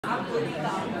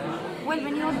Well,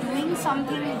 when you're doing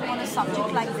something on a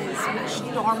subject like this, which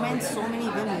torments so many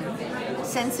women,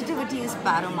 sensitivity is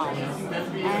paramount.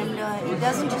 And it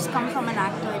doesn't just come from an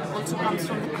actor, it also comes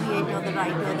from the creator, the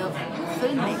writer, the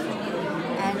filmmaker.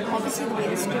 And obviously the way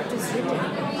the script is written,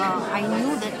 I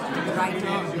knew that the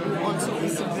writer, who also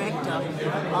is the director,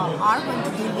 are going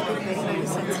to deal with it very, very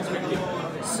sensitively.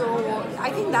 So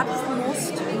I think that is the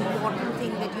most important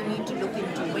thing that you need to look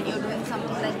into when you're doing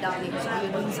something like Darlings, or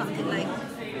you're doing something like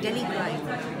Delhi Crime.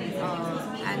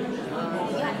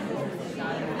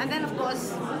 And then of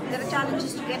course there are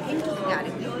challenges to get into the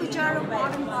character, which are a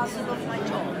part and parcel of my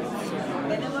job. So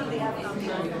whenever they have come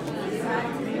here, they've had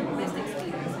the best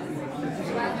experience.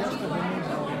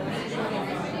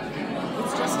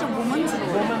 It's just a woman's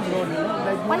role.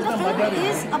 Like well, the film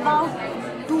is about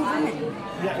two women.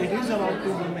 Yeah, it is about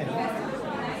two women.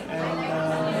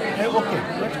 And okay,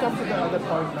 let's come to the other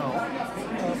point now.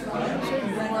 So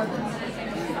you are the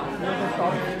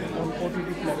top on OTT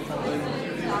platform.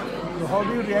 So how do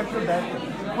you react to that?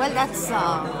 Well, that's a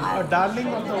darling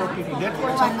of the OTT. That's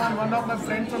what one of my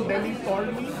friends from Delhi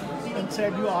called me and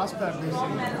said you asked her this.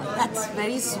 That's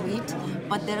very sweet,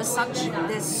 but there's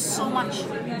so much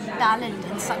talent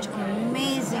and such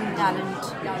amazing talent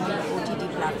on the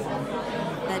OTT platform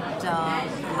that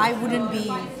I wouldn't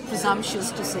be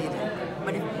presumptuous to say that.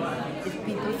 But if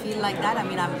people feel like that, I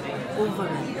mean, I'm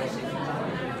overwhelmed.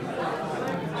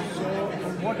 So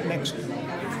what next?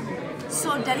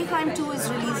 So Delhi Crime 2 is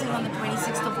releasing on the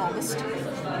 26th of August.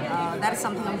 That is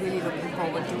something I'm really looking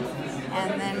forward to.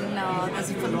 And then there's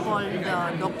a film called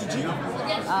Dr. G.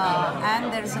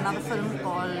 And there's another film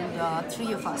called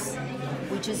Three of Us,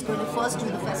 which is going to first do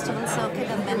the festival circuit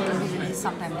and then will be released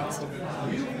sometime next year.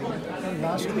 And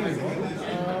lastly,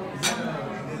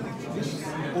 this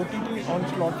OTT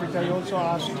onslaught, which I also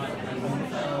asked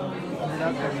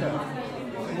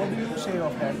what do you say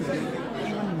of that?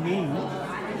 Even me,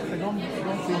 I don't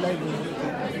feel like it.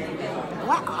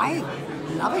 Well, I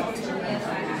love it.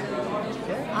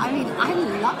 I mean, I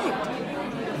love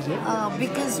it.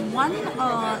 Because one,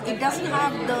 it doesn't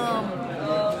have the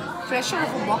pressure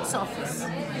of a box office.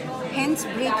 Hence,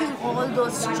 breaking all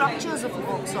those structures of a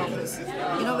box office.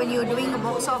 You know, when you're doing a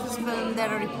box office film, there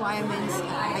are requirements,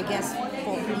 I guess,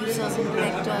 for producers and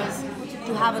directors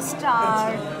to have a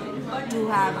star, to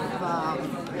have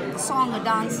a song, a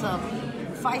dancer,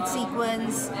 fight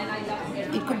sequence.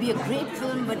 It could be a great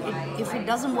film, but if it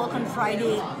doesn't work on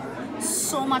Friday,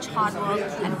 so much hard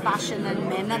work and passion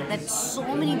and mehnat that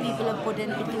so many people have put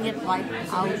in, it can get wiped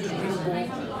out and go,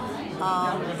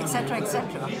 etc.,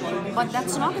 etc. But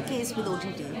that's not the case with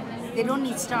OTT. They don't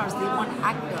need stars, they want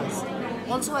actors.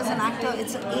 Also, as an actor,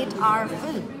 it's an 8-hour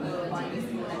film.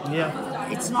 Yeah.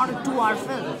 It's not a 2-hour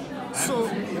film. So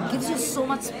it gives you so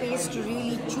much space to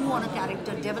really chew on a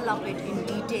character, develop it in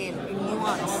detail, in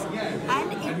nuance. And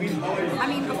I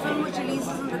mean, a film which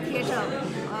releases in the theatre,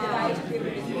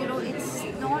 you know,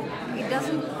 it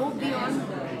doesn't go beyond,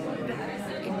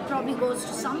 it probably goes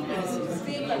to some places.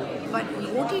 But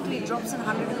OTT drops in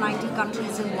 190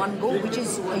 countries in one go, which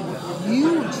is a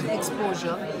huge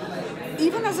exposure.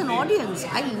 Even as an audience,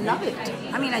 I love it.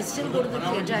 I mean, I still go to the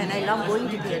theatre and I love going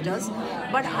to theatres,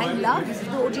 but I love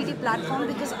the OTT platform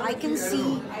because I can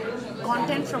see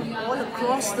content from all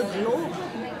across the globe.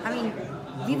 I mean,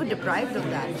 we were deprived of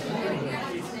that.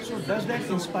 So does that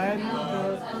inspire you?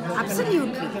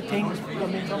 Absolutely. The things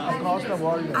coming from across the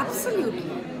world? Absolutely.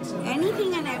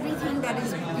 Anything and everything that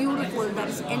is beautiful, that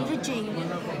is enriching,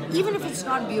 even if it's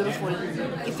not beautiful,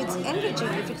 if it's enriching,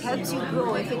 if it helps you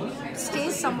grow, if it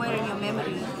stays somewhere in your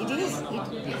memory,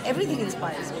 everything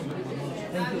inspires me.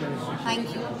 Thank you very much.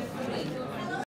 Thank you.